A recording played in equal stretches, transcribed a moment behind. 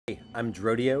I'm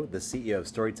Drodio, the CEO of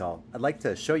Storytell. I'd like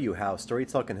to show you how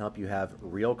Storytell can help you have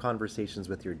real conversations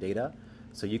with your data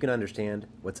so you can understand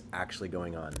what's actually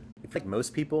going on. If like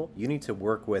most people, you need to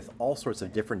work with all sorts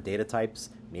of different data types.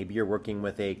 Maybe you're working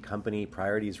with a company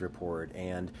priorities report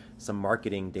and some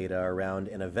marketing data around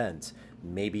an event.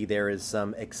 Maybe there is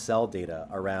some Excel data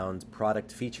around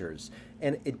product features.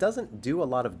 And it doesn't do a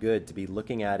lot of good to be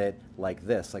looking at it like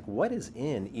this. Like, what is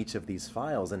in each of these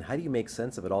files and how do you make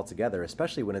sense of it all together,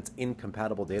 especially when it's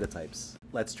incompatible data types?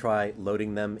 Let's try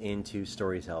loading them into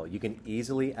Storytell. You can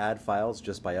easily add files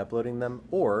just by uploading them,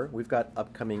 or we've got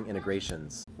upcoming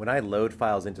integrations. When I load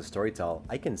files into Storytell,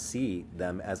 I can see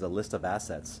them as a list of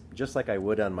assets, just like I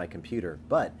would on my computer,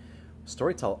 but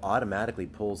Storytell automatically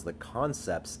pulls the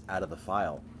concepts out of the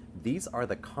file. These are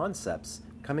the concepts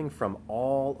coming from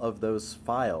all of those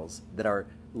files that are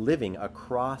living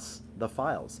across the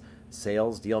files.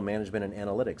 Sales, deal management and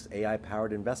analytics,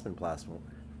 AI-powered investment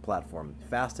platform,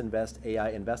 Fast Invest AI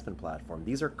investment platform.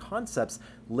 These are concepts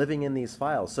living in these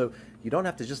files. So you don't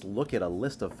have to just look at a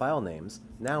list of file names.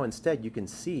 Now instead you can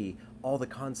see all the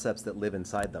concepts that live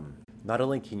inside them. Not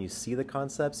only can you see the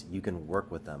concepts, you can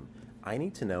work with them. I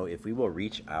need to know if we will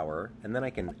reach our, and then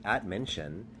I can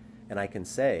 @mention, and I can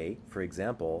say, for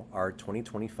example, our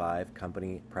 2025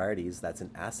 company priorities, that's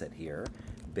an asset here,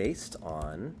 based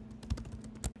on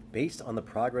the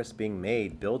progress being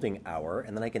made building our,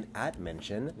 and then I can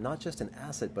 @mention, not just an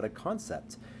asset, but a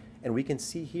concept. And we can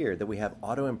see here that we have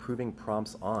auto-improving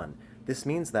prompts on. This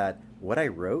means that what I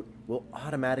wrote will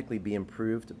automatically be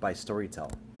improved by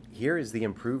Storytell. Here is the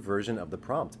improved version of the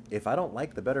prompt. If I don't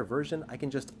like the better version, I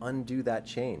can just undo that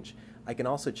change. I can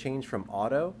also change from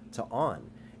auto to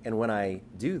on. And when I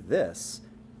do this,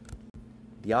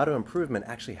 the auto improvement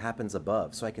actually happens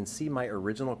above. So I can see my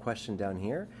original question down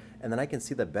here, and then I can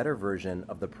see the better version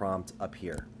of the prompt up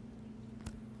here.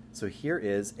 So here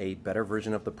is a better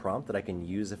version of the prompt that I can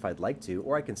use if I'd like to,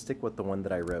 or I can stick with the one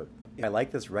that I wrote. If I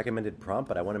like this recommended prompt,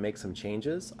 but I want to make some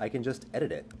changes, I can just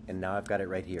edit it, and now I've got it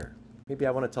right here. Maybe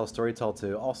I want to tell Storytell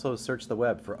to also search the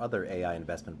web for other AI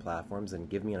investment platforms and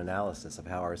give me an analysis of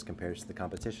how ours compares to the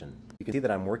competition. You can see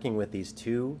that I'm working with these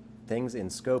two things in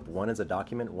scope. One is a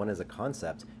document, one is a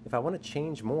concept. If I want to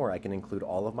change more, I can include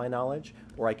all of my knowledge,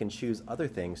 or I can choose other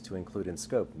things to include in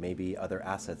scope, maybe other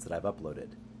assets that I've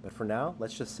uploaded. But for now,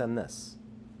 let's just send this.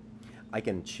 I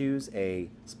can choose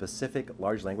a specific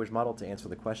large language model to answer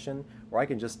the question, or I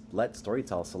can just let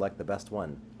Storytell select the best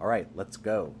one. All right, let's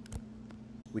go.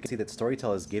 We can see that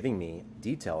Storytell is giving me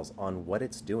details on what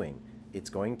it's doing. It's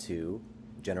going to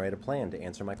generate a plan to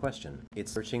answer my question.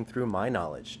 It's searching through my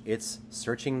knowledge. It's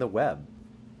searching the web.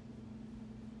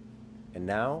 And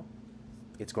now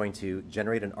it's going to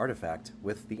generate an artifact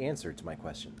with the answer to my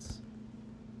questions.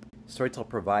 Storytell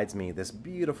provides me this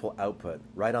beautiful output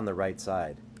right on the right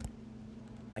side.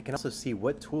 I can also see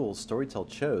what tools Storytell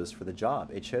chose for the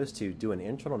job. It chose to do an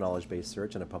internal knowledge-based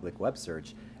search and a public web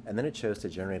search, and then it chose to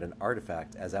generate an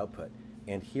artifact as output.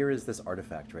 And here is this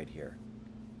artifact right here.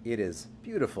 It is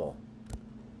beautiful.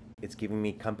 It's giving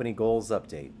me company goals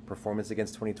update, performance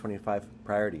against 2025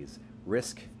 priorities,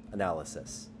 risk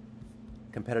analysis,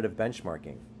 competitive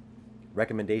benchmarking,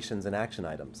 recommendations and action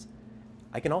items.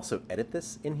 I can also edit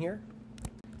this in here.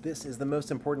 This is the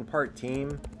most important part,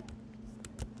 team.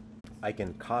 I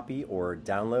can copy or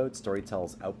download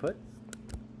Storytell's output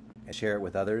and share it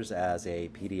with others as a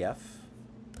PDF.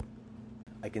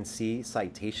 I can see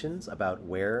citations about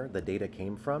where the data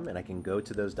came from, and I can go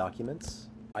to those documents.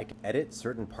 I can edit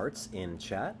certain parts in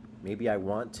chat. Maybe I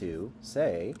want to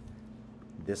say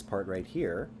this part right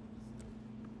here,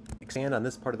 expand on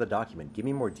this part of the document. Give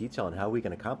me more detail on how we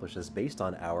can accomplish this based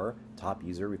on our top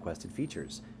user requested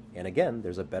features. And again,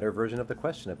 there's a better version of the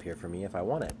question up here for me if I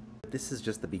want it. This is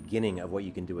just the beginning of what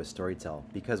you can do with Storytell,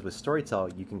 because with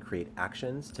Storytell you can create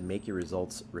actions to make your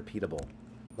results repeatable.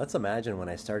 Let's imagine when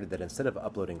I started that instead of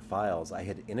uploading files, I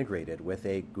had integrated with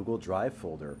a Google Drive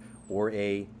folder or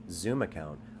a Zoom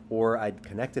account, or I'd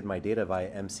connected my data via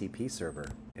MCP server.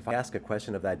 If I ask a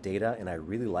question of that data and I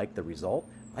really like the result,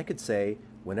 I could say,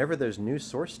 whenever there's new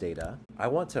source data, I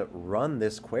want to run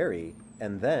this query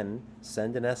and then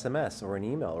send an SMS or an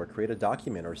email or create a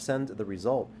document or send the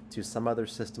result to some other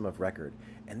system of record.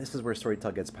 And this is where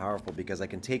Storytell gets powerful, because I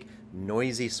can take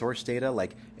noisy source data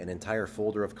like an entire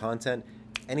folder of content.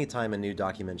 Anytime a new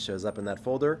document shows up in that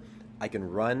folder, I can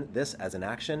run this as an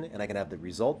action and I can have the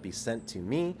result be sent to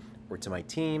me or to my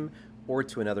team or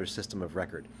to another system of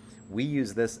record. We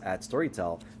use this at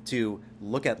Storytell to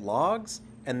look at logs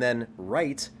and then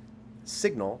write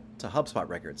signal to HubSpot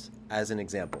records as an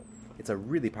example. It's a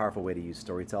really powerful way to use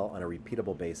Storytell on a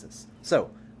repeatable basis. So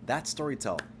that's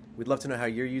Storytell. We'd love to know how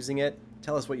you're using it.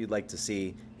 tell us what you'd like to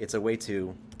see. It's a way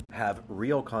to have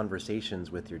real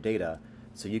conversations with your data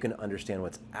so you can understand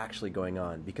what's actually going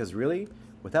on. Because really,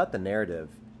 without the narrative,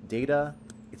 data,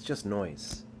 it's just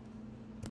noise.